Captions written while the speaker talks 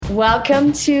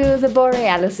Welcome to the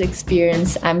Borealis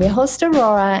Experience. I'm your host,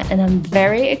 Aurora, and I'm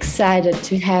very excited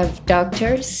to have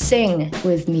Dr. Singh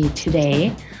with me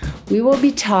today. We will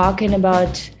be talking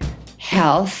about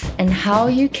health and how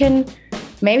you can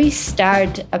maybe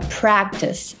start a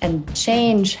practice and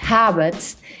change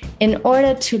habits in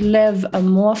order to live a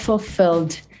more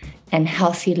fulfilled and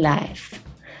healthy life.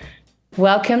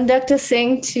 Welcome, Dr.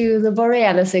 Singh, to the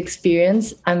Borealis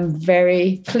Experience. I'm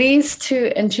very pleased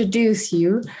to introduce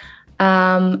you.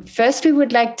 First, we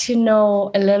would like to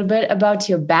know a little bit about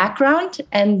your background,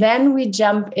 and then we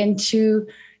jump into,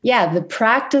 the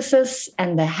practices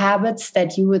and the habits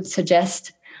that you would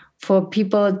suggest for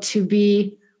people to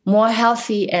be more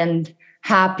healthy and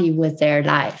happy with their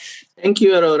life. Thank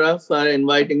you, Aurora, for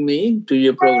inviting me to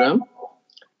your program.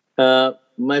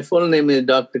 My full name is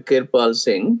Dr. Kirpal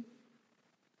Singh,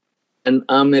 and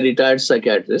I'm a retired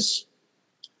psychiatrist.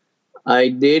 I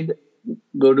did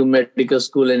go to medical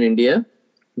school in India.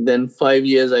 Then 5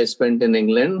 years I spent in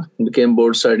England, became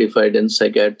board certified in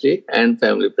psychiatry and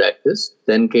family practice,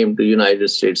 then came to United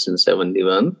States in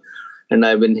 71. And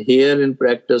I've been here in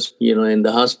practice, in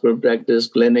the hospital practice,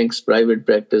 clinics, private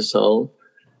practice, all.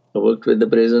 I worked with the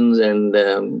prisons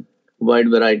and wide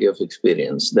variety of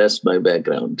experience. That's my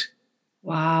background.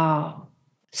 Wow.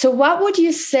 So what would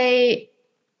you say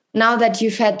now that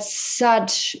you've had so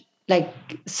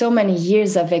many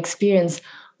years of experience,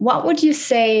 what would you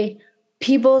say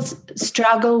people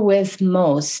struggle with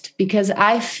most? Because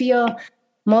I feel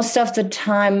most of the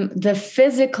time the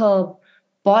physical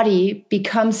body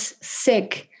becomes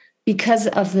sick because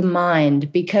of the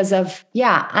mind, because of,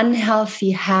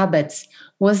 unhealthy habits.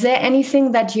 Was there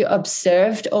anything that you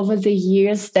observed over the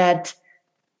years that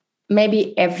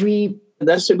maybe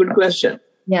That's a good question.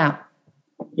 Yeah.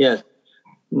 Yes.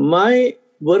 My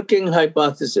working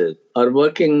hypothesis or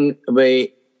working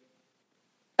way,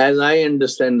 as I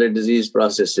understand the disease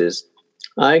processes,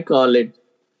 I call it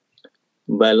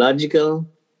biological,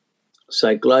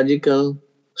 psychological,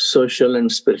 social, and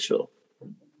spiritual.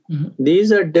 Mm-hmm.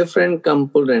 These are different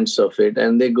components of it,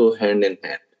 and they go hand in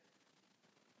hand.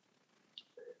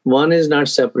 One is not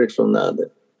separate from the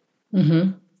other.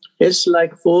 Mm-hmm. It's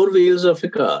like four wheels of a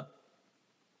car.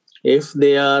 If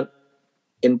they are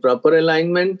in proper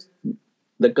alignment,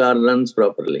 the car runs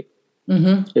properly.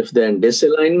 Mm-hmm. If they're in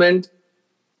disalignment,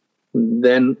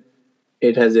 then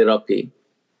it has a rocky,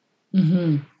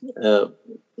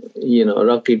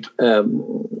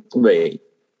 way.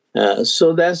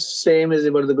 So that's same as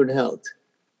about the good health.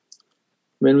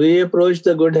 When we approach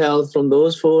the good health from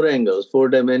those four angles, four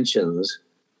dimensions,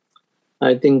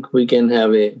 I think we can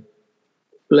have a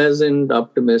pleasant,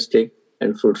 optimistic,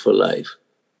 and fruitful life.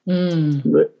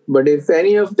 But if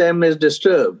any of them is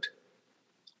disturbed,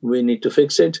 we need to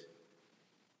fix it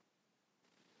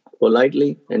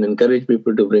politely and encourage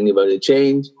people to bring about a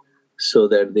change so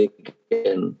that they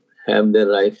can have their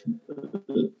life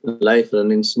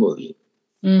running smoothly.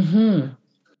 Mm-hmm.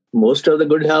 Most of the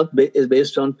good health is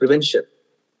based on prevention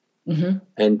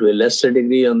and to a lesser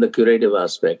degree on the curative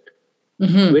aspect,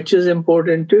 which is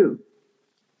important too.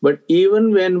 But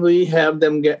even when we have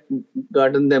them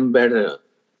gotten them better,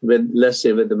 let's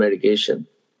say with the medication,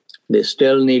 they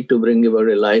still need to bring about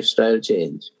a lifestyle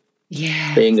change.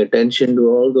 Yes. Paying attention to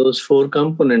all those four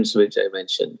components which I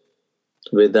mentioned.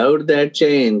 Without that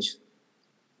change,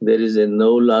 there is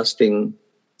no lasting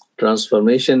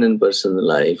transformation in person's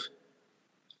life.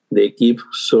 They keep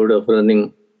sort of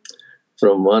running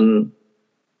from one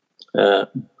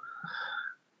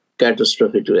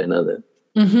catastrophe to another.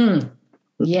 Mm-hmm.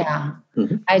 Yeah,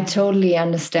 I totally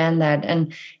understand that.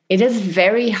 And it is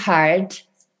very hard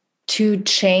to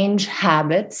change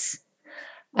habits.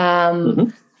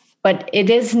 But it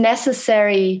is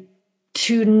necessary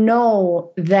to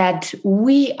know that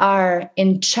we are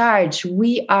in charge,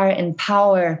 we are in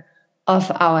power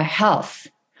of our health.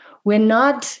 We're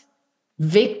not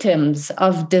victims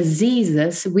of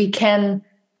diseases. We can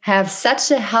have such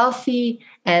a healthy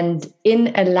and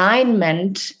in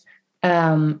alignment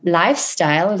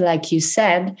lifestyle, like you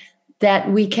said, that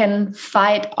we can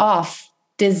fight off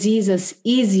diseases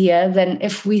easier than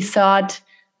if we thought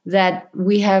that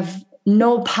we have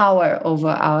no power over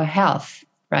our health,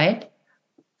 right?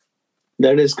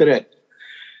 That is correct.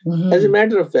 Mm-hmm. As a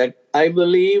matter of fact, I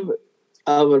believe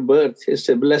our birth is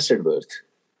a blessed birth.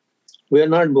 We are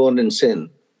not born in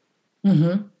sin.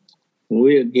 Mm-hmm.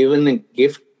 We are given a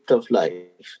gift of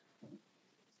life.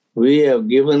 We have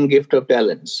given gift of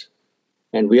talents.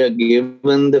 And we are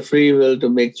given the free will to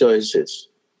make choices,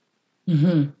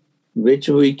 which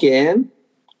we can.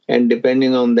 And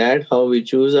depending on that, how we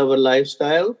choose our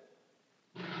lifestyle,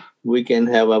 we can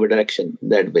have our direction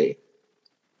that way.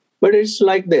 But it's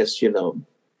like this,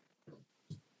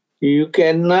 you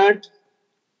cannot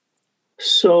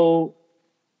sow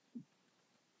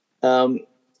um,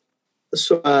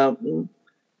 so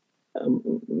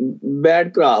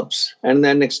bad crops and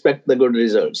then expect the good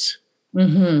results.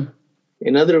 Mm-hmm.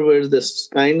 In other words, the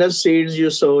kind of seeds you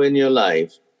sow in your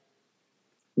life,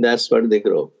 that's what they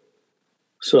grow.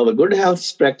 So our good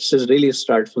health practices really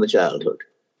start from the childhood.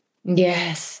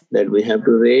 Yes. That we have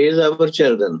to raise our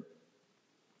children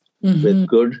with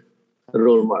good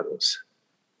role models.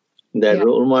 That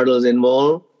role models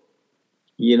involve,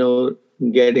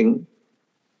 getting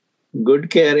good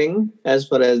caring as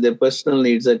far as their personal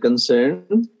needs are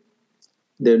concerned,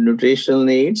 their nutritional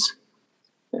needs,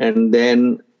 and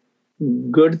then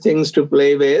good things to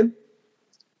play with,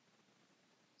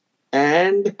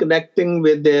 and connecting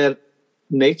with their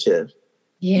nature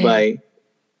by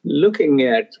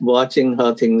watching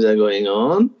how things are going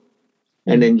on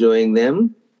and enjoying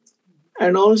them,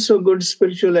 and also good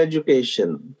spiritual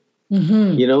education,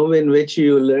 in which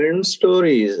you learn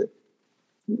stories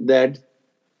that,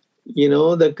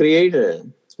 the creator,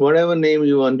 whatever name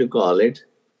you want to call it,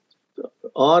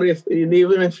 or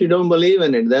even if you don't believe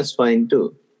in it, that's fine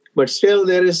too. But still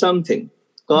there is something.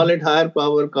 Call it higher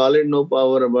power, call it no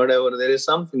power, or whatever. There is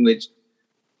something which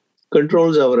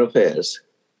controls our affairs.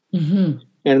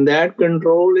 And that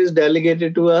control is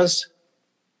delegated to us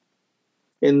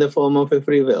in the form of a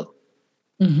free will.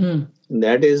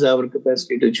 That is our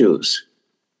capacity to choose.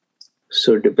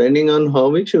 So depending on how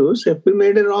we choose, if we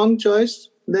made a wrong choice,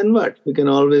 then what? We can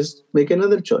always make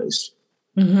another choice.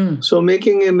 So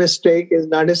making a mistake is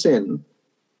not a sin.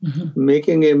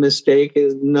 Making a mistake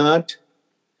is not,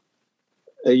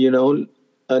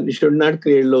 should not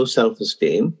create low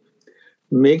self-esteem.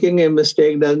 Making a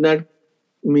mistake does not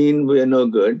mean we are no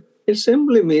good. It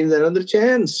simply means another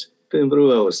chance to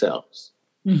improve ourselves.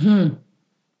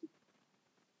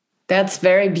 That's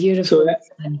very beautiful.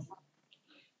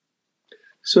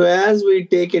 So as we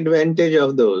take advantage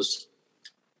of those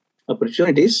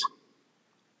opportunities,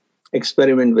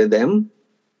 experiment with them,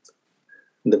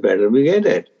 the better we get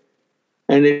it.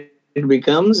 And it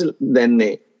becomes then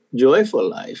a joyful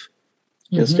life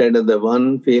instead of the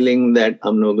one feeling that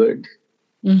I'm no good.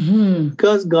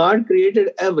 Because God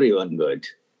created everyone good.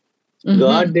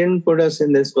 God didn't put us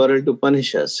in this world to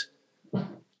punish us.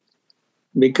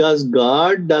 Because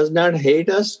God does not hate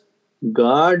us,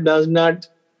 God does not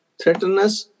threaten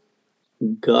us,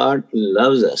 God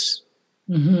loves us.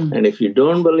 And if you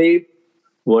don't believe,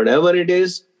 whatever it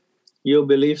is, your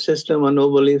belief system or no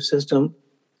belief system,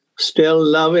 still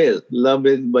love is. Love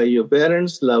is by your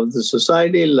parents, love the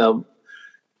society, love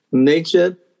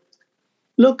nature.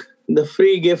 Look, the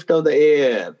free gift of the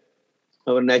air,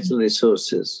 our natural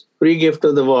resources, free gift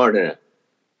of the water,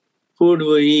 food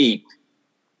we eat,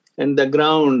 and the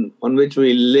ground on which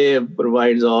we live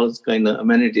provides all kind of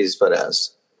amenities for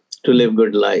us to live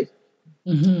good life.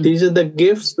 These are the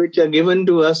gifts which are given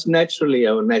to us naturally,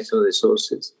 our natural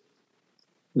resources.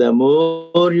 The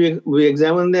more we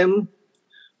examine them,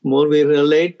 more we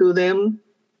relate to them,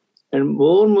 and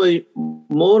more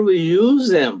we use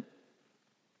them,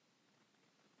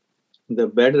 the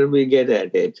better we get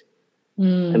at it.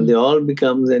 And they all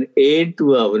becomes an aid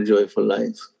to our joyful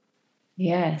life.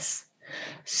 Yes.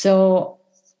 So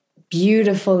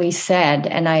beautifully said.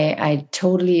 And I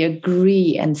totally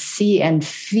agree and see and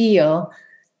feel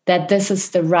that this is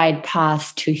the right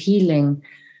path to healing.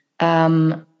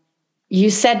 You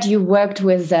said you worked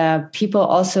with people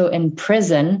also in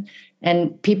prison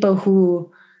and people who,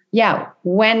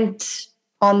 went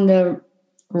on the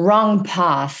wrong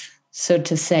path, so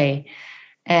to say.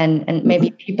 And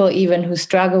maybe people even who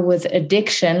struggle with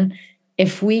addiction,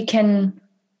 if we can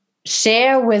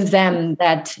share with them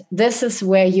that this is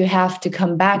where you have to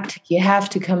come back to. You have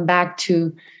to come back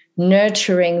to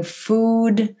nurturing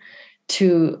food,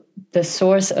 to the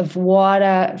source of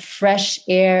water, fresh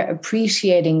air,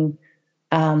 appreciating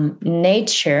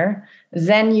nature,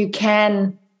 then you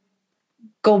can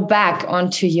go back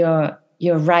onto your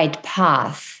right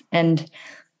path. And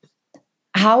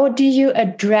how do you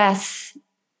address,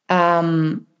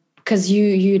 because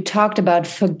you talked about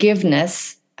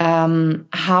forgiveness,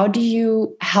 how do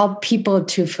you help people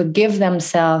to forgive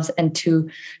themselves and to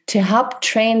help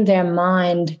train their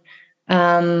mind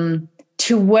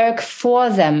to work for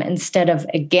them instead of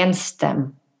against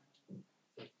them?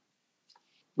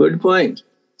 Good point.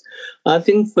 I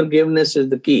think forgiveness is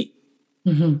the key.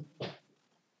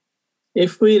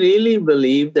 If we really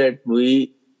believe that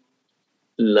we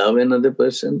love another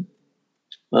person,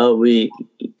 we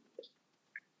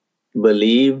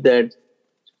believe that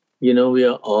We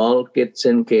are all kits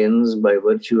and kins by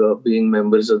virtue of being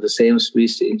members of the same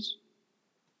species.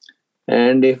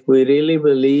 And if we really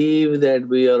believe that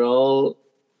we are all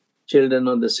children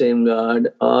of the same God,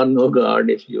 or no God,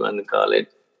 if you want to call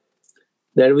it,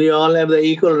 that we all have the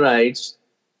equal rights,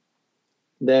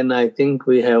 then I think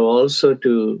we have also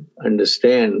to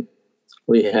understand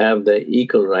we have the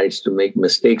equal rights to make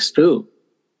mistakes too.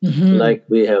 Mm-hmm. Like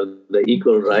we have the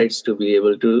equal rights to be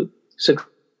able to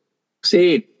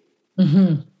succeed.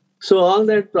 Mm-hmm. So all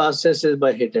that process is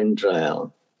by hit and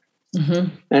trial.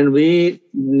 Mm-hmm. And we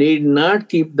need not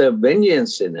keep the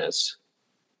vengeance in us.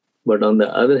 But on the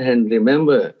other hand,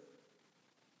 remember,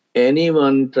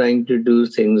 anyone trying to do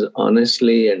things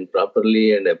honestly and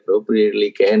properly and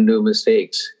appropriately can do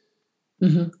mistakes.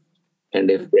 Mm-hmm. And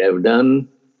if they have done,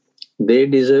 they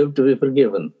deserve to be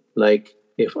forgiven. Like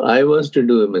if I was to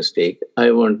do a mistake,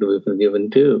 I want to be forgiven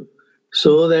too,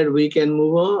 so that we can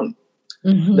move on.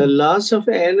 Mm-hmm. The loss of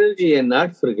energy and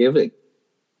not forgiving.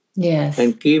 Yes.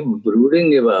 And keep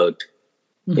brooding about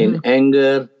in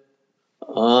anger,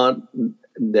 or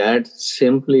that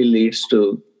simply leads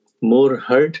to more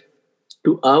hurt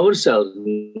to ourselves,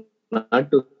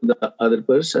 not to the other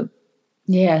person.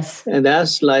 Yes. And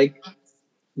that's like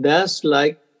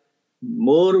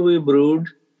more we brood,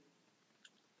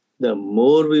 the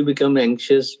more we become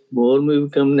anxious, more we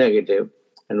become negative,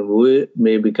 and we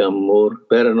may become more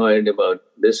paranoid about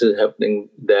this is happening,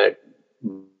 that,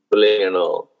 bullying and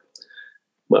all.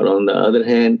 But on the other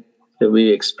hand, if we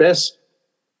express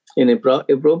in a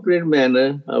appropriate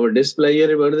manner our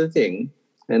displeasure about the thing,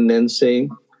 and then saying,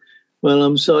 well,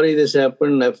 I'm sorry this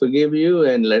happened, I forgive you,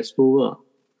 and let's move on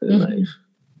with life.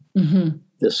 Mm-hmm.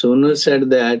 The sooner said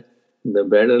that, the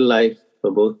better life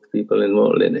for both people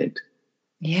involved in it.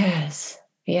 Yes,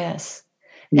 yes.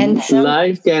 And so,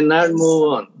 life cannot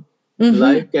move on. Mm-hmm.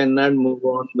 Life cannot move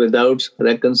on without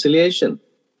reconciliation.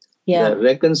 Yeah. The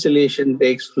reconciliation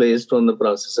takes place from the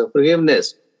process of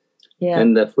forgiveness. Yeah.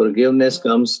 And the forgiveness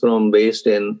comes from based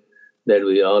in that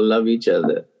we all love each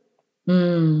other.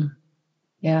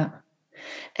 Yeah.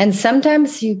 And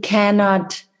sometimes you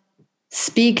cannot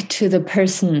speak to the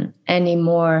person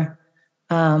anymore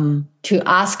to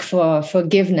ask for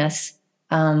forgiveness.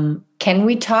 Can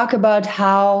we talk about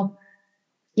how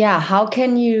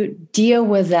can you deal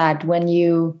with that when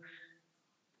you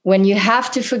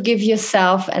have to forgive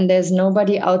yourself and there's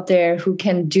nobody out there who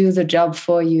can do the job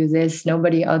for you? There's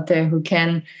nobody out there who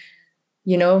can,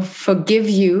 forgive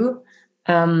you.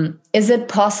 Is it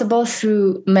possible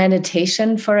through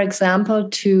meditation, for example,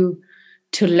 to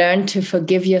learn to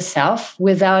forgive yourself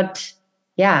without,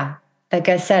 like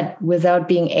I said, without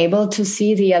being able to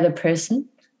see the other person?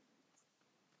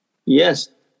 Yes,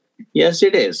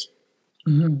 it is.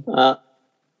 Mm-hmm.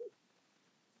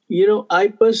 I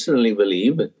personally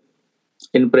believe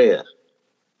in prayer.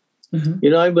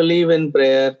 Mm-hmm. I believe in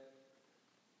prayer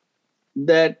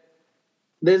that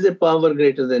there's a power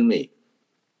greater than me.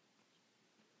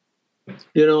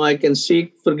 I can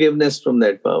seek forgiveness from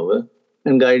that power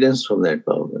and guidance from that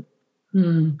power.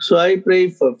 Mm. So I pray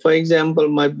for example,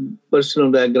 my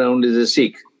personal background is a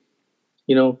Sikh,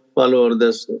 follower of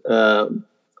this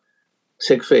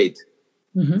Sikh faith,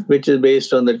 which is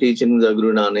based on the teachings of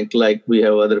Guru Nanak, like we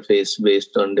have other faiths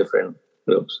based on different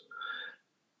groups.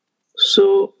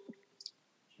 So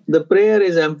the prayer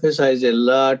is emphasized a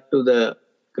lot to the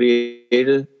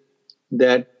Creator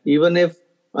that even if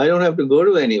I don't have to go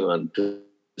to anyone to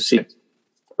seek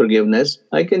forgiveness,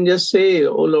 I can just say,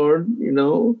 oh Lord,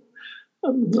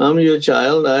 I'm your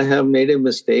child, I have made a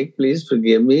mistake, please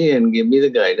forgive me and give me the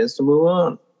guidance to move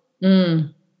on.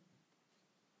 Mm.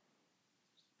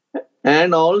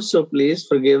 And also, please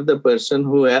forgive the person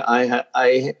who I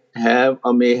have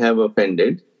or may have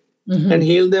offended, and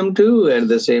heal them too at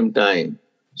the same time,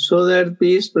 so that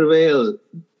peace prevails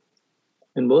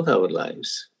in both our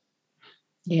lives.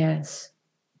 Yes.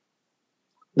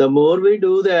 The more we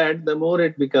do that, the more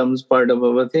it becomes part of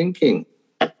our thinking.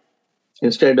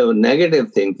 Instead of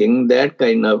negative thinking, that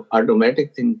kind of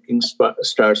automatic thinking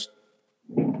starts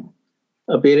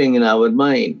appearing in our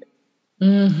mind.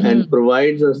 Mm-hmm. And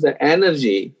provides us the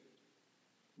energy,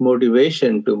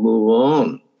 motivation to move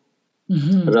on,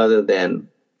 rather than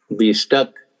be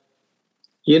stuck.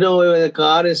 When a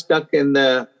car is stuck in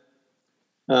the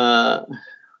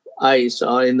ice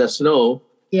or in the snow,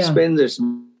 spins its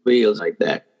wheels like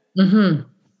that. Mm-hmm.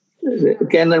 It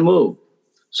cannot move.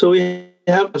 So we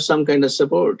have some kind of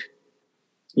support.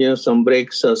 Some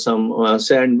bricks or some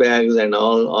sandbags and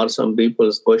all, or some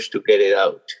people's push to get it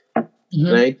out,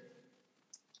 right?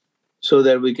 So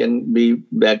that we can be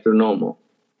back to normal.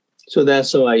 So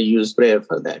that's how I use prayer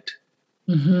for that.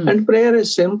 And prayer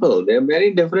is simple. There are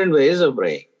many different ways of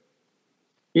praying.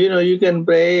 You can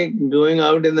pray going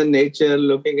out in the nature,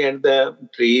 looking at the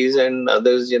trees and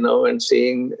others, and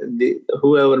seeing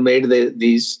whoever made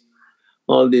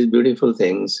all these beautiful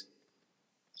things.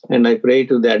 And I pray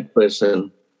to that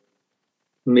person,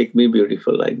 make me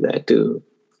beautiful like that too,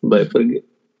 by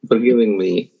forgiving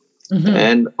me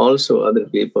and also other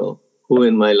people who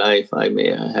in my life I may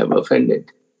have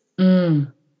offended.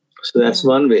 So that's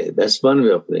one way. That's one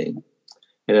way of praying.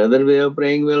 Another way of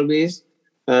praying will be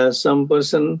some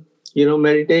person,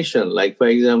 meditation. Like, for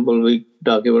example, we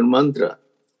talk about mantra.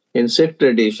 In Sikh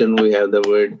tradition, we have the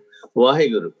word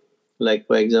Vaheguru. Like,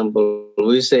 for example,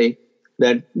 we say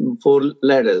that 4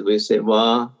 letters. We say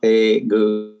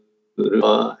Vaheguru,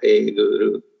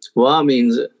 Vaheguru. Va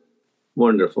means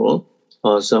wonderful,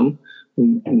 awesome.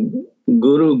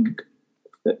 Guru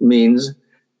means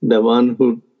the one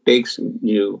who takes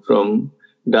you from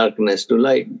darkness to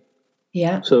light.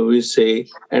 Yeah. So we say,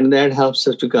 and that helps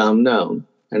us to calm down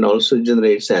and also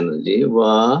generates energy.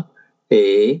 Va,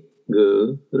 he,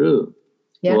 guru.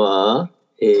 Yeah. Va,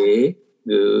 he,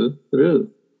 guru.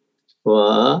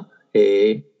 Va,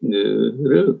 he,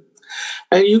 guru.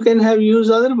 And you can use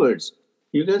other words.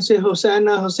 You can say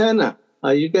Hosanna, Hosanna.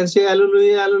 Or you can say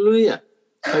Hallelujah, Hallelujah.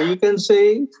 Or you can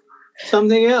say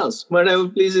something else, whatever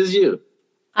pleases you.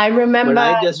 I remember.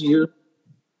 But I just use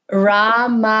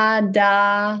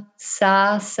Ramada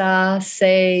sa sa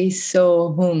say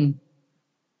so hum.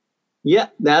 Yeah,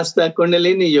 that's the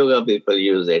Kundalini yoga people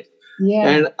use it. Yeah.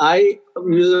 And I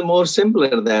use it more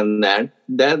simpler than that.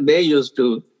 That they used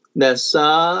to the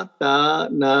sa ta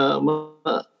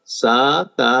nama. Sa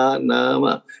ta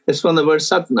nama. It's from the word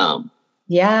Satnam.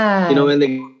 Yeah. When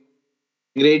the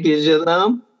great is your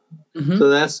Nam. So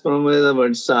that's from the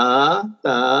word sa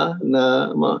ta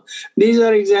nama. These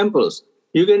are examples.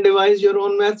 You can devise your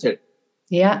own method.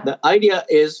 Yeah. The idea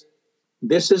is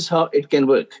this is how it can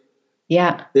work.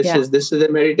 Yeah. This is a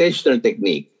meditational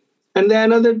technique. And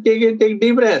then another take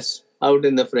deep breaths out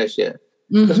in the fresh air.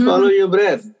 Just follow your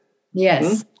breath.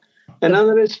 Yes.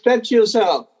 Another is stretch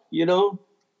yourself,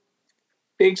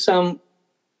 take some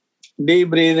deep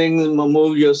breathing,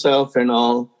 move yourself and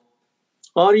all.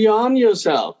 Or yawn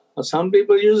yourself. Or some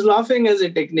people use laughing as a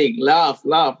technique. Laugh,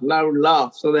 loud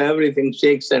laugh, so that everything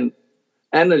shakes and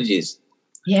energies.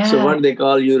 Yeah. So what they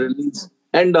call, you release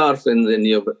endorphins in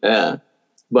your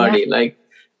body.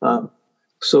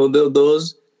 So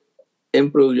those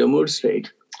improve your mood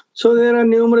state. So there are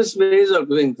numerous ways of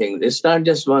doing things. It's not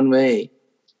just one way.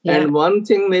 Yeah. And one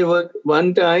thing may work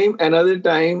one time, another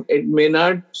time it may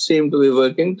not seem to be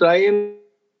working. Try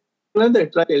another.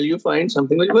 Try till you find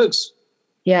something which works.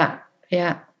 Yeah.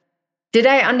 Did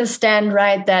I understand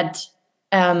right that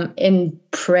in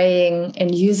praying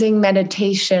and using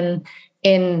meditation,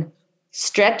 in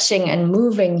stretching and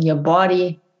moving your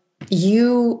body,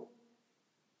 you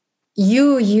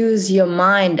use your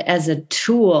mind as a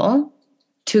tool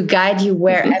to guide you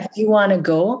wherever you want to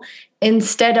go,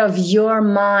 instead of your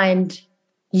mind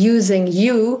using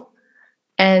you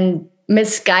and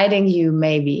misguiding you,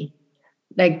 maybe?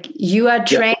 Like, you are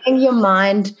training your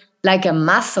mind like a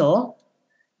muscle.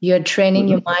 You're training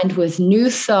your mind with new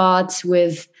thoughts,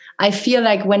 I feel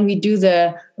like when we do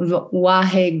the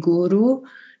Waheguru,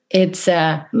 it's,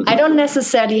 I don't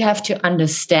necessarily have to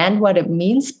understand what it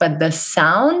means, but the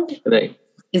sound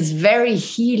is very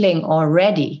healing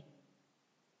already.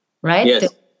 Right? Yes,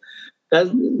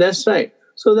 that's right.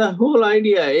 So the whole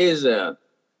idea is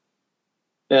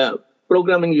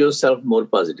programming yourself more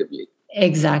positively.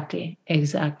 Exactly.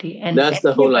 And that's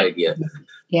the whole idea.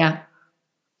 Yeah.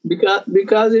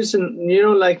 Because it's,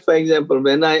 like, for example,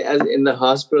 when as in the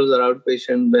hospitals or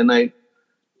outpatient, when I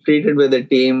treated with a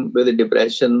team with a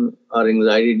depression or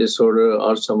anxiety disorder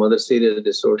or some other serious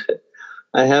disorder,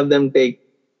 I have them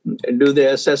do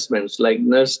their assessments, like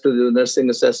nurse to do nursing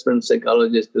assessment,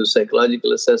 psychologist do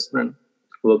psychological assessment,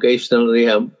 vocational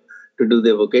rehab to do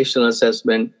the vocational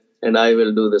assessment, and I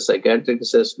will do the psychiatric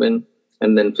assessment,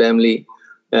 and then family,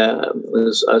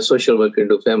 social worker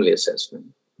do family assessment.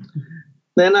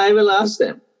 Then I will ask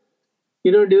them,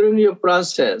 during your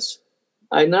process,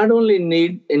 I not only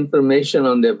need information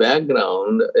on their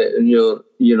background,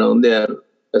 their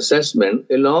assessment.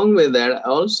 Along with that, I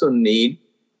also need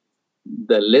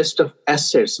the list of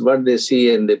assets, what they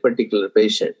see in the particular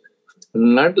patient,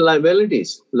 not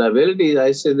liabilities. Liabilities,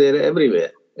 I say, they're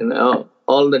everywhere,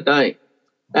 all the time.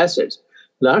 Assets.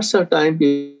 Lots of time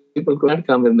people could not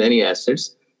come with many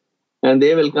assets, and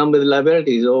they will come with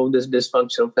liabilities. Oh, this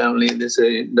dysfunctional family, this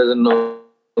doesn't know,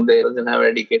 they doesn't have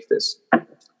educate this.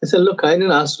 I said, look, I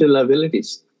didn't ask you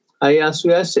liabilities. I asked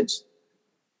you assets.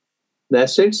 The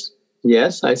assets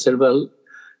Yes. I said, well,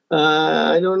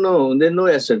 I don't know. There are no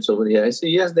assets over here. I said,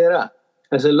 yes, there are.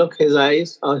 I said, look, his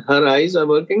eyes or her eyes are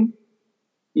working.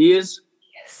 Ears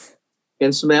Yes.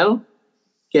 can smell,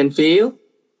 can feel,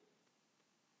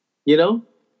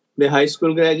 the high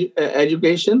school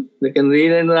education, they can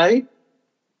read and write.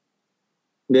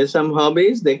 There's some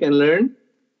hobbies they can learn.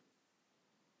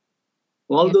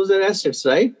 All those are assets,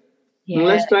 right? Yeah.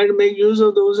 Let's try to make use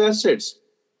of those assets.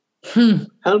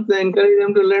 Help them, encourage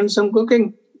them to learn some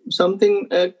cooking, something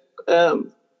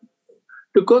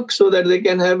to cook so that they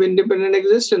can have independent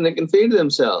existence, they can feed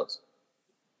themselves.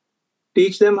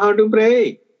 Teach them how to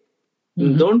pray.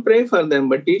 Don't pray for them,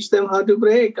 but teach them how to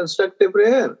pray, constructive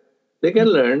prayer. They can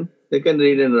learn, they can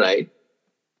read and write.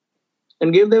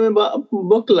 And give them a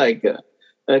book like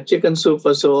Chicken Soup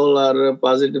for Soul or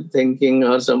Positive Thinking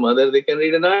or some other. They can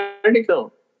read an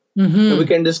article. And we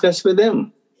can discuss with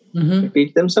them.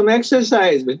 Teach them some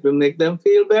exercise which will make them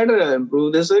feel better,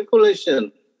 improve their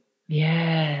circulation.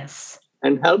 Yes.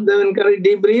 And help them encourage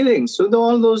deep breathing. So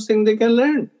all those things they can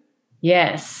learn.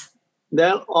 Yes.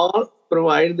 They'll all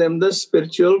provide them the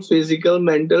spiritual, physical,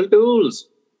 mental tools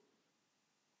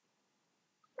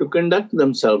to conduct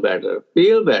themselves better,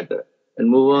 feel better, and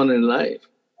move on in life.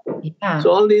 Yeah.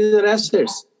 So all these are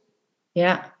assets.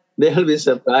 Yeah. They'll be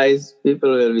surprised.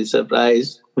 People will be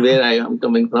surprised where I am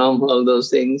coming from, all those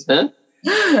things. Huh?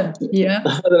 Yeah.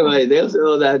 Otherwise, they'll say,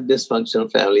 oh, that dysfunctional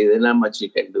family, there's not much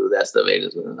you can do. That's the way it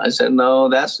is. I said, no,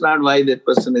 that's not why that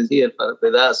person is here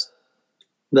with us.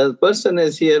 The person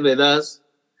is here with us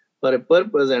for a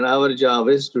purpose, and our job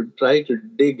is to try to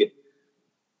dig,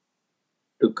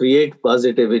 to create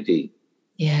positivity.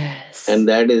 Yes. And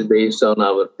that is based on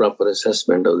our proper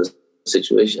assessment of the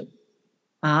situation.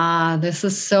 This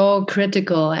is so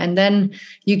critical. And then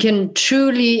you can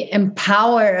truly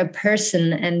empower a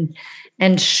person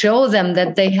and show them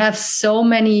that they have so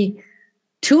many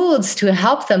tools to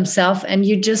help themselves. And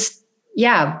you just,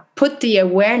 put the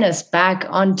awareness back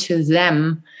onto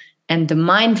them and the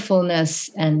mindfulness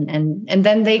and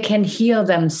then they can heal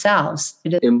themselves.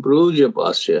 Improve your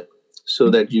posture so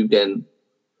that you can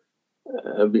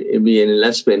be in a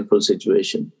less painful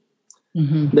situation.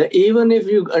 That even if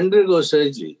you undergo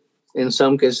surgery, in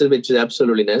some cases which is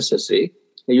absolutely necessary,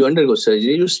 you undergo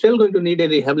surgery, you're still going to need a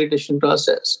rehabilitation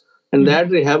process. And that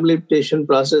rehabilitation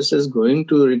process is going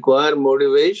to require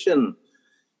motivation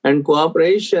and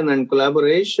cooperation and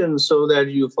collaboration so that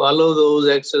you follow those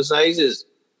exercises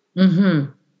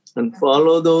and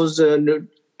follow those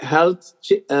health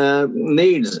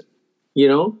needs,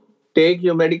 take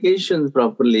your medications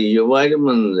properly, your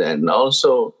vitamins, and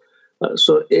also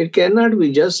so it cannot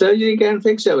be just surgery can't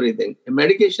fix everything.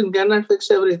 Medication cannot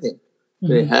fix everything.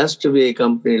 There has to be a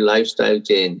accompanied lifestyle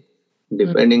change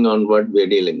depending on what we're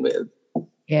dealing with.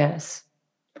 Yes.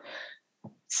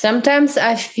 Sometimes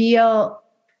I feel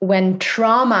when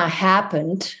trauma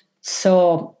happened,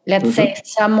 so let's say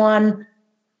someone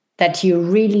that you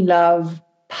really love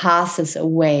passes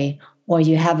away, or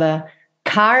you have a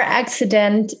car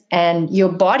accident and your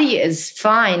body is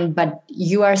fine, but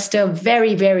you are still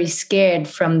very, very scared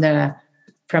from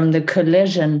the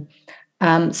collision.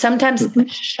 Sometimes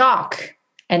shock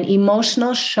and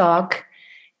emotional shock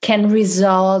can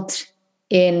result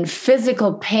in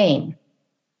physical pain.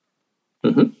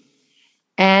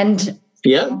 And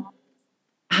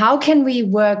how can we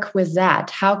work with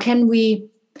that? How can we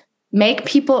make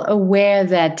people aware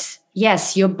that,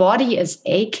 yes, your body is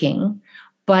aching,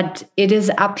 but it is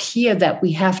up here that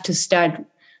we have to start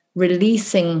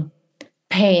releasing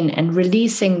pain and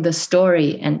releasing the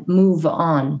story and move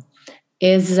on?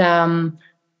 Is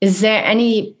there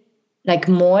any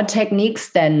more techniques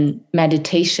than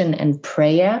meditation and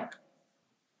prayer?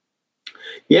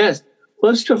 Yes.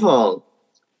 First of all,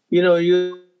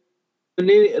 you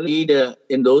need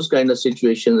in those kind of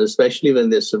situations, especially when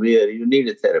they're severe, you need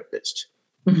a therapist.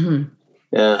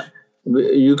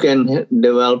 You can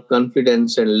develop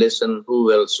confidence and listen who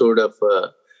will sort of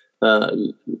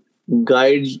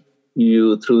guide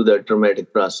you through the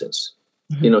traumatic process,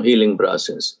 healing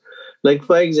process. Like,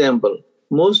 for example,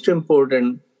 most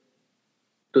important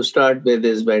to start with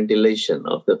is ventilation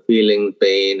of the feeling,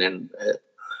 pain, and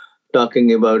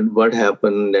talking about what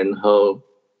happened and how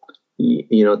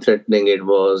threatening it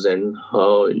was and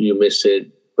how you miss a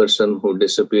person who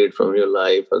disappeared from your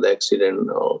life or the accident.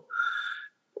 Or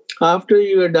after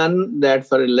you have done that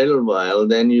for a little while,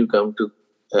 then you come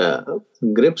to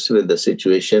grips with the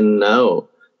situation. Now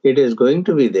it is going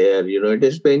to be there. It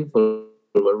is painful,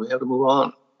 but we have to move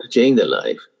on to change the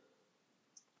life.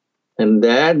 And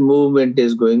that movement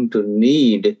is going to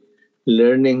need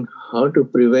learning how to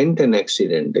prevent an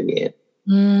accident again.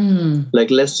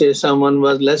 Like let's say someone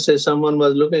was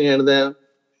looking at a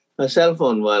cell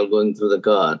phone while going through the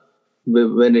car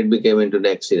when it became into an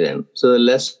accident. So the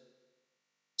lesson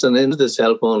is the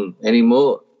cell phone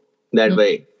anymore that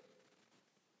way.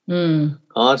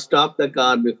 Or stop the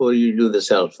car before you do the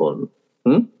cell phone.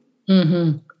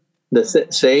 The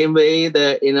same way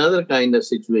that in other kind of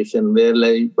situation where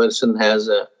like a person has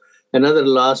another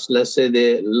loss, let's say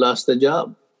they lost the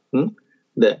job.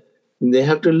 They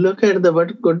have to look at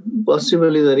what could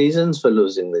possibly the reasons for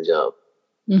losing the job.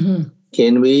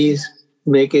 Can we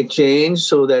make a change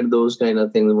so that those kind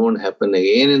of things won't happen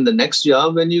again in the next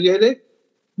job when you get it?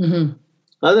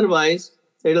 Otherwise,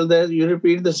 you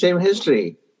repeat the same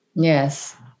history.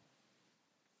 Yes.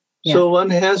 Yeah. So one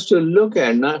has to look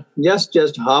at, not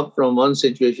just hop from one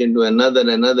situation to another,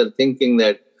 thinking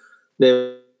that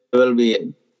there will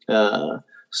be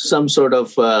some sort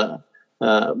of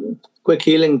quick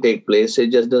healing take place.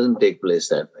 It just doesn't take place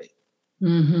that way.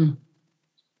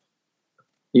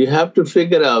 You have to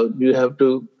figure out, you have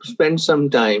to spend some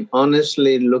time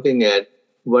honestly looking at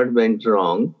what went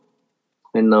wrong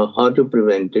and now how to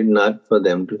prevent it, not for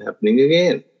them to happening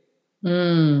again.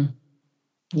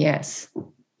 Yes.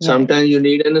 Sometimes you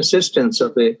need an assistance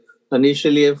of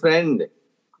initially a friend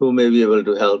who may be able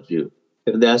to help you.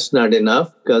 If that's not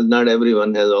enough, because not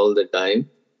everyone has all the time,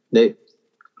 then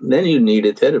you need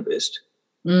a therapist.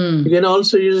 You can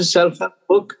also use a self-help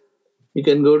book. You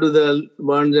can go to the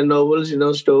Barnes and Nobles,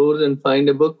 stores and find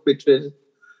a book which will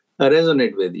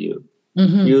resonate with you.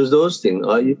 Use those things.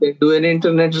 Or you can do an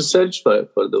internet research for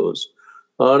those.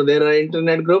 Or there are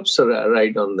internet groups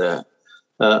right on the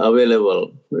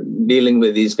available dealing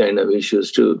with these kind of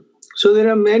issues too. So there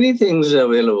are many things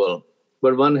available,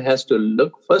 but one has to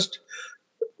look first,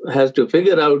 has to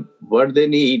figure out what they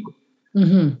need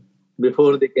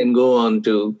before they can go on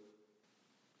to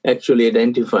actually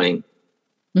identifying.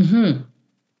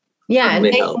 Yeah,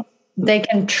 and they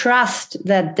can trust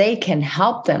that they can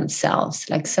help themselves.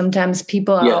 Like sometimes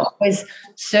people are always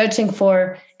searching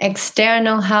for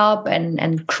external help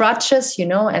and crutches,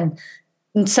 and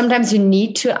sometimes you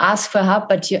need to ask for help,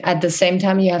 but at the same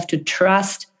time, you have to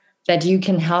trust that you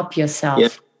can help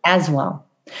yourself as well.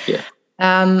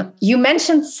 You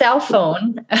mentioned cell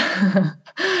phone.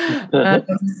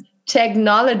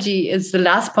 Technology is the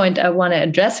last point I want to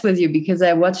address with you, because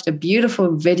I watched a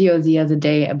beautiful video the other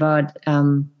day about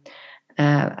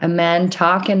a man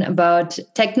talking about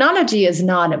technology is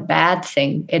not a bad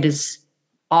thing. It is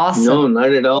awesome. No,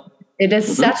 not at all. It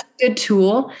is such a good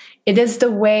tool. It is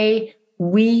the way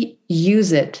we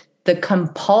use it, the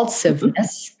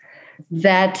compulsiveness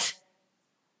that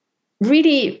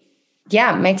really,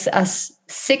 makes us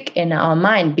sick in our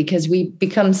mind, because we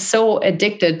become so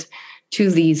addicted to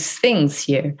these things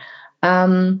here.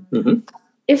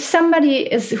 If somebody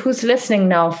who's listening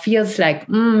now feels like,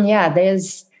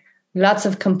 there's lots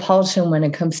of compulsion when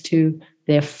it comes to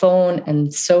their phone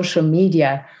and social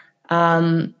media,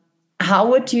 what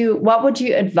would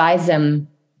you advise them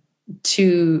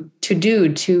to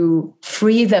do to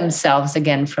free themselves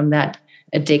again from that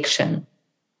addiction?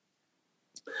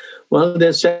 Well,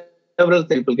 there's several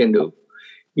things people can do.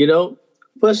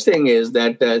 First thing is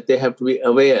that they have to be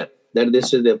aware that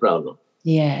this is their problem.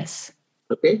 Yes.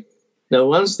 Okay. Now,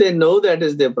 once they know that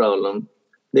is their problem,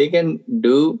 they can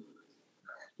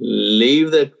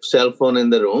leave the cell phone in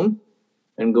the room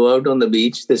and go out on the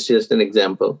beach. This is just an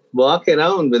example. Walk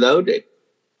around without it.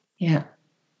 Yeah.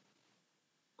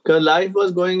 Because life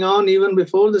was going on even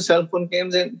before the cell phone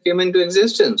came into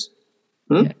existence.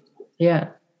 Yeah.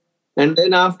 And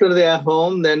then after they are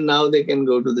home, then now they can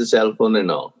go to the cell phone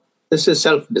and all. This is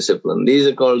self-discipline. These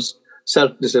are called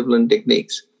self-discipline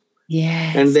techniques.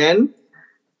 Yes. And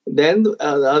then the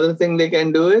other thing they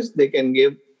can do is they can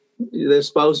give their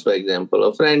spouse, for example,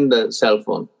 a friend, a cell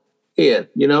phone. Here,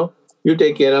 you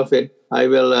take care of it. I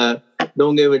will,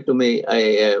 don't give it to me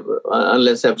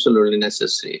unless absolutely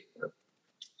necessary.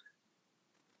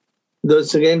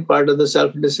 That's again part of the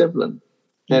self-discipline.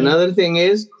 Another thing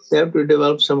is they have to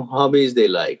develop some hobbies they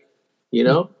like.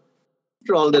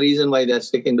 For all the reason why they're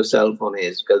sticking to cell phone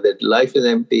is because their life is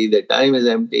empty, their time is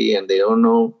empty, and they don't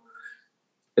know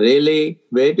really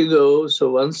where to go. So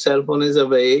once cell phone is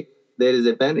away, there is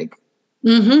a panic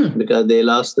because they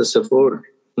lost the support.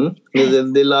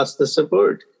 They lost the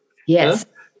support. Yes.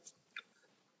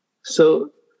 So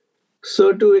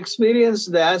to experience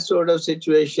that sort of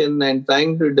situation and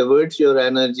trying to divert your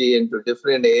energy into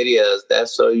different areas,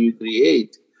 that's how you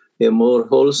create a more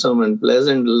wholesome and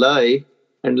pleasant life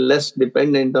and less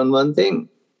dependent on one thing.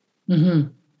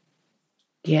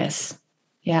 Yes.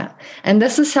 Yeah. And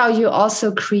this is how you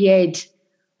also create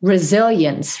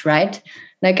resilience, right?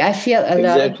 Like I feel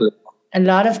Exactly. a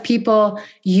lot of people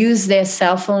use their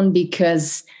cell phone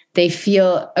because they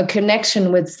feel a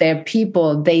connection with their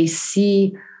people. They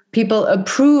see people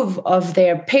approve of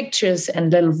their pictures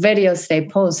and little videos they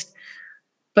post.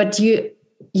 But you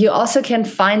also can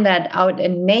find that out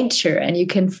in nature, and you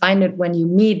can find it when you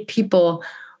meet people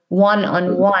one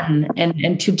on one,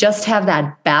 and to just have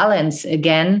that balance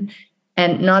again,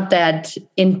 and not that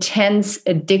intense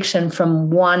addiction from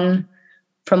one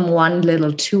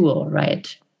little tool,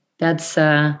 right? That's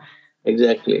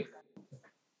Exactly.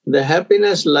 The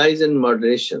happiness lies in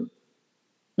moderation,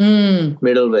 mm,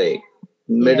 middle way,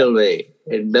 yeah. middle way.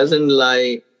 It doesn't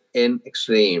lie in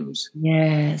extremes.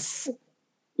 Yes.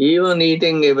 Even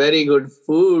eating a very good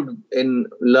food in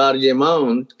large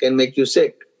amount can make you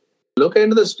sick. Look at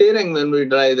the steering when we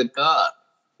drive the car.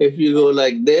 If you go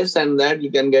like this and that, you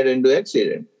can get into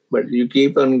accident. But you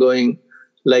keep on going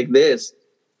like this,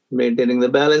 maintaining the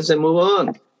balance and move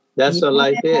on. That's what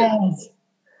life is. Yes.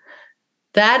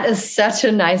 That is such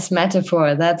a nice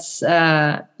metaphor. That's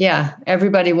yeah,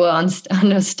 everybody will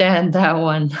understand that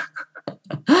one.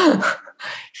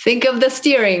 Think of the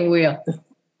steering wheel.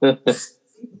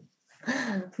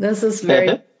 This is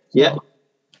very yeah.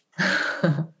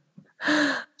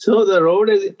 So the road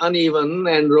is uneven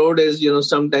and road is,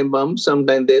 sometimes bumps,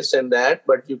 sometimes this and that,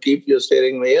 but you keep your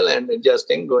steering wheel and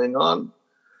adjusting, going on.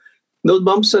 Those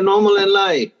bumps are normal in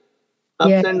life.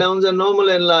 Ups and downs are normal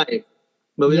in life,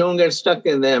 but we don't get stuck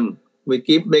in them. We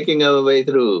keep making our way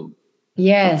through.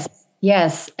 Yes,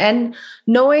 yes. And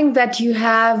knowing that you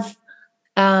have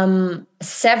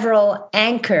several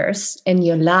anchors in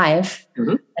your life,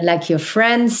 like your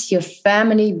friends, your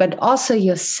family, but also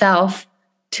yourself,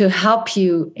 to help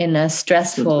you in a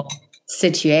stressful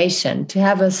situation, to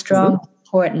have a strong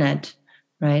support net,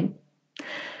 right?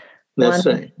 That's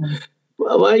right.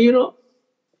 Well,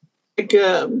 like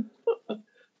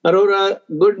Aurora,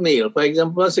 good meal. For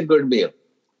example, what's a good meal?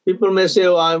 People may say,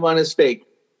 oh, I want a steak.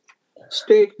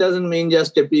 Steak doesn't mean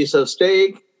just a piece of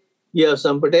steak. You have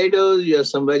some potatoes, you have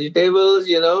some vegetables,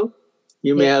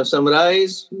 You may have some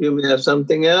rice, you may have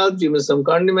something else, you may have some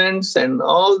condiments, and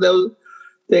all those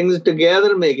things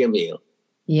together make a meal.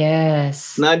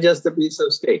 Yes. Not just a piece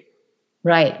of steak.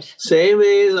 Right. Same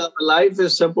way, our life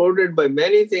is supported by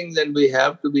many things, and we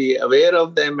have to be aware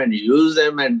of them and use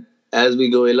them and as we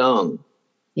go along.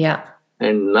 Yeah.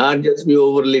 And not just be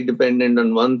overly dependent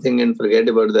on one thing and forget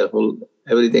about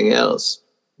everything else.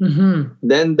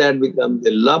 Then that becomes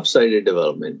the lopsided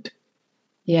development.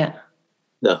 Yeah.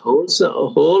 The whole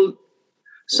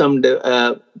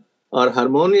or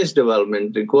harmonious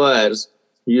development requires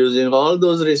using all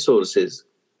those resources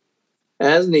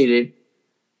as needed.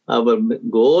 Our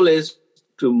goal is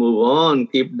to move on,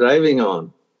 keep driving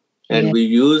on, and we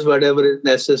use whatever is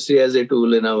necessary as a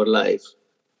tool in our life.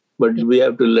 But we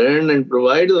have to learn and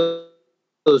provide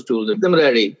those tools, get them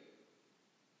ready.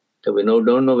 So we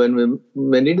don't know when we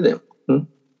may need them.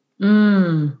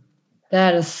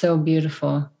 That is so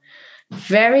beautiful.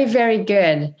 Very, very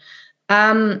good.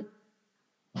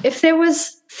 If there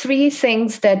was 3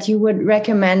 things that you would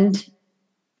recommend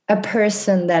a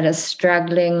person that is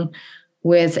struggling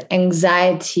with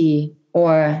anxiety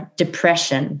or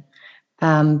depression,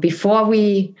 before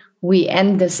we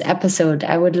end this episode,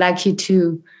 I would like you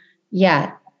to,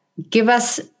 give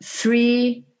us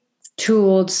 3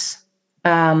 tools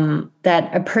that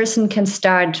a person can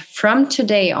start from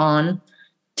today on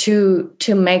to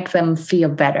make them feel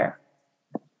better.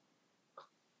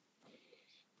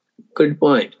 Good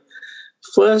point.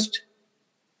 First,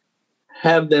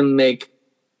 have them make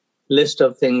list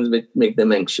of things which make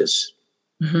them anxious.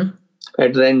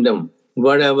 At random,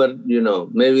 whatever,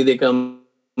 maybe they come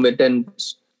with 10.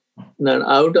 Now,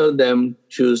 out of them,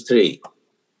 choose 3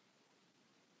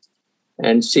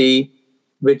 and see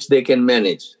which they can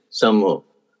manage somehow.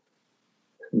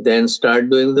 Then start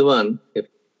doing the one. If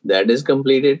that is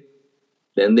completed,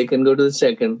 then they can go to the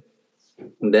second,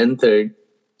 then third.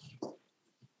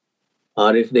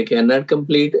 Or if they cannot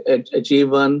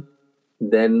achieve one,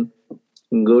 then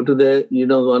go to the,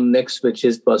 one next which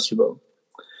is possible.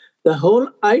 The whole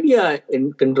idea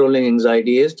in controlling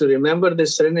anxiety is to remember the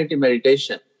serenity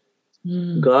meditation.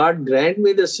 God grant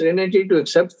me the serenity to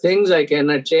accept things I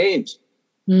cannot change.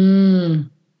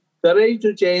 Courage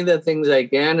to change the things I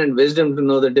can, and wisdom to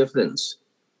know the difference.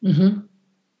 A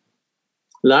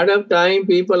lot of time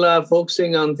people are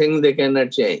focusing on things they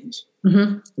cannot change.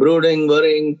 Brooding,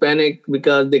 worrying, panic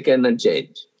because they cannot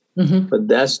change. But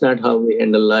that's not how we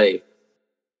handle life.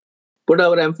 Put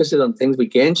our emphasis on things we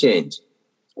can change.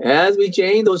 As we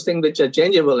change those things which are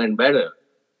changeable and better,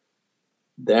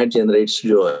 that generates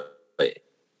joy.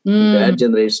 That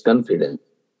generates confidence.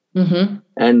 Mm-hmm.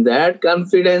 And that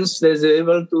confidence is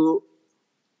able to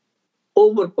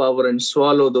overpower and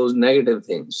swallow those negative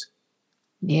things.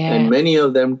 Yeah. And many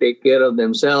of them take care of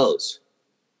themselves.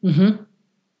 Mm-hmm.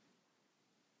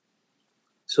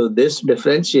 So this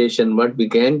differentiation, what we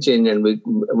can change and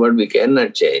what we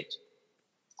cannot change,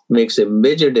 makes a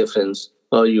major difference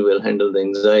how you will handle the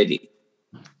anxiety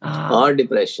or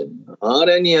depression or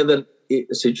any other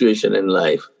situation in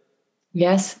life.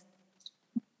 Yes.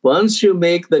 Once you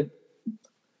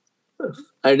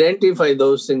identify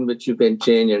those things which you can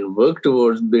change and work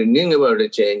towards bringing about a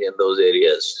change in those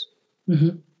areas,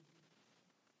 Mm-hmm.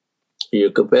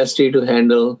 your capacity to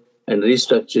handle and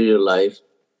restructure your life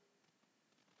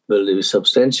will be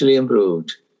substantially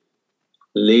improved,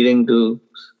 leading to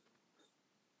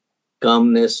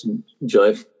calmness,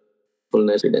 joyfulness,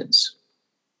 confidence.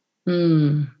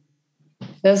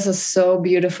 This is so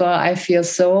beautiful. I feel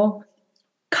so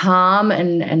calm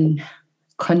and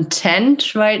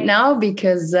content right now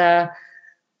because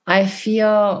I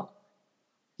feel,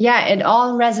 yeah, it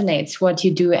all resonates what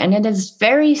you do. And it is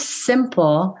very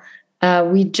simple.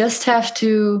 We just have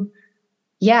to,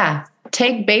 yeah,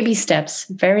 take baby steps,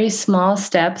 very small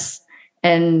steps,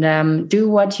 and do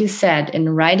what you said in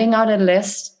writing out a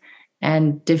list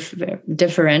and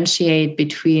differentiate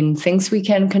between things we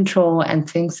can control and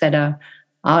things that are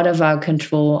out of our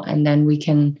control. And then we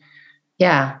can,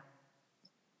 yeah,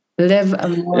 live a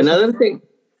more. Another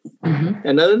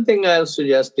thing I'll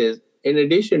suggest is, in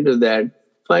addition to that,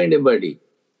 find a buddy,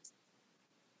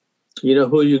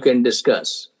 who you can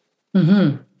discuss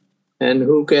and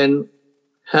who can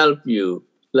help you.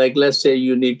 Like, let's say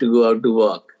you need to go out to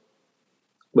walk,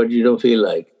 but you don't feel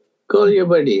like. Call your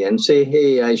buddy and say,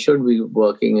 hey, I should be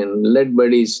walking, and let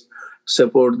buddies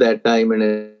support that time.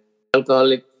 And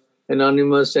Alcoholic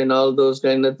Anonymous and all those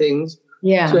kind of things.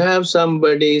 Yeah. To have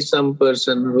somebody, some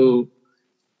person who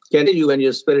can tell you when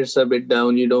your spirits are a bit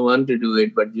down, you don't want to do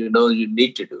it, but you know you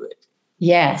need to do it.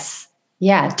 Yes.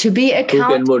 Yeah. To be accountable.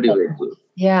 Who can motivate you?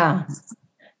 Yeah.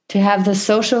 To have the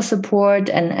social support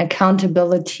and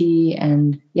accountability.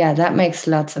 And yeah, that makes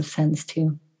lots of sense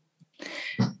too.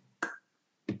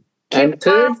 And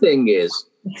third thing, yes.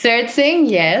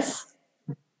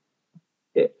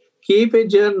 Keep a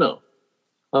journal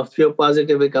of your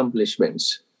positive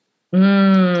accomplishments.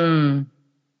 Mm-hmm.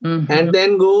 And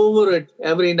then go over it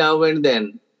every now and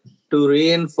then to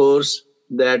reinforce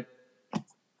that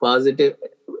positive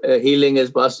healing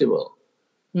is possible.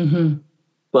 Mm-hmm.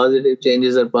 Positive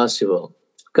changes are possible.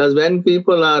 Because when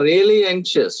people are really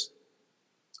anxious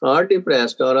or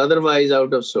depressed or otherwise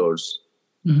out of sorts,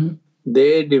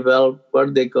 they develop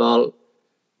what they call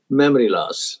memory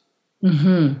loss.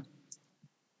 Mm-hmm.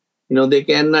 They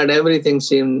cannot, everything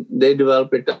seem, they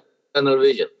develop a tunnel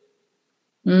vision.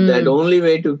 That only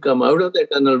way to come out of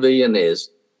that tunnel vision is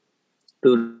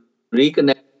to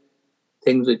reconnect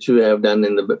things which you have done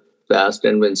in the past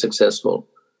and been successful.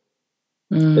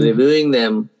 Reviewing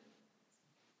them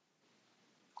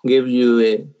gives you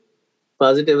a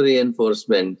positive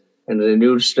reinforcement and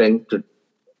renewed strength to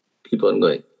keep on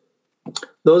going.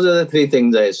 Those are the three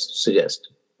things I suggest.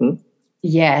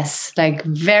 Yes, like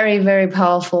very, very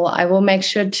powerful. I will make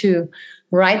sure to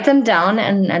write them down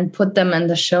and put them in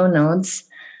the show notes.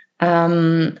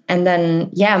 And then,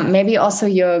 yeah, maybe also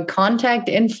your contact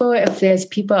info if there's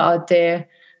people out there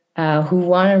who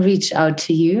want to reach out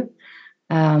to you.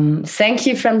 Thank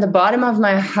you from the bottom of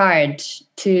my heart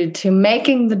to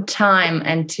making the time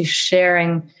and to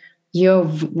sharing your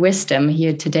wisdom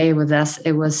here today with us.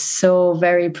 It was so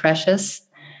very precious.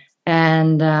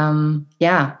 And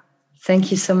yeah,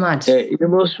 thank you so much. You're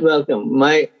most welcome.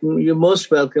 You're most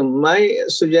welcome. My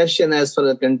suggestion as far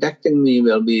as contacting me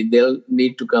will be they'll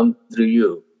need to come through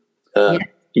you.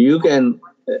 You can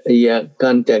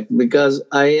contact, because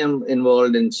I am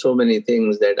involved in so many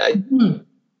things that I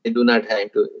do not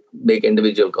have to make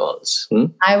individual calls.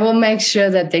 I will make sure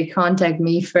that they contact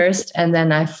me first and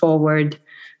then I forward.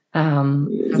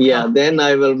 Then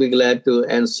I will be glad to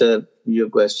answer your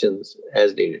questions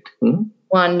as needed.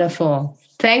 Wonderful.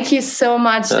 Thank you so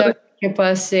much, Dr.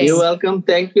 Kirpal Singh. You're welcome.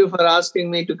 Thank you for asking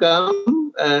me to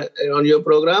come on your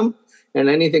program. And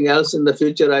anything else in the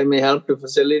future I may help to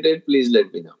facilitate, please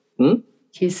let me know.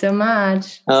 Thank you so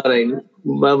much. All right.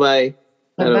 Bye-bye.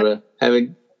 Bye-bye. Have a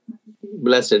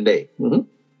blessed day.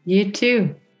 You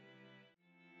too.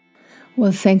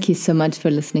 Well, thank you so much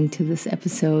for listening to this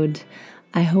episode.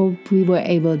 I hope we were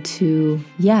able to,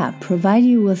 provide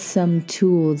you with some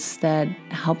tools that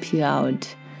help you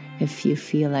out if you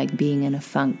feel like being in a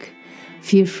funk.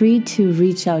 Feel free to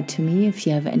reach out to me if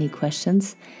you have any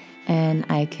questions, and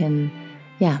I can,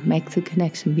 make the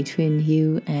connection between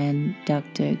you and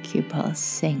Dr. Kirpal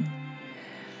Singh.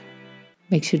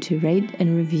 Make sure to rate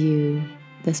and review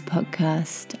this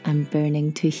podcast. I'm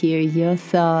burning to hear your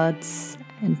thoughts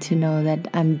and to know that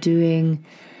I'm doing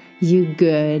you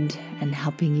good and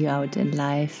helping you out in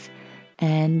life.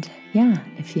 And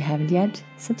if you haven't yet,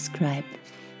 subscribe.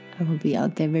 I will be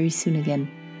out there very soon again.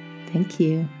 Thank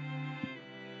you.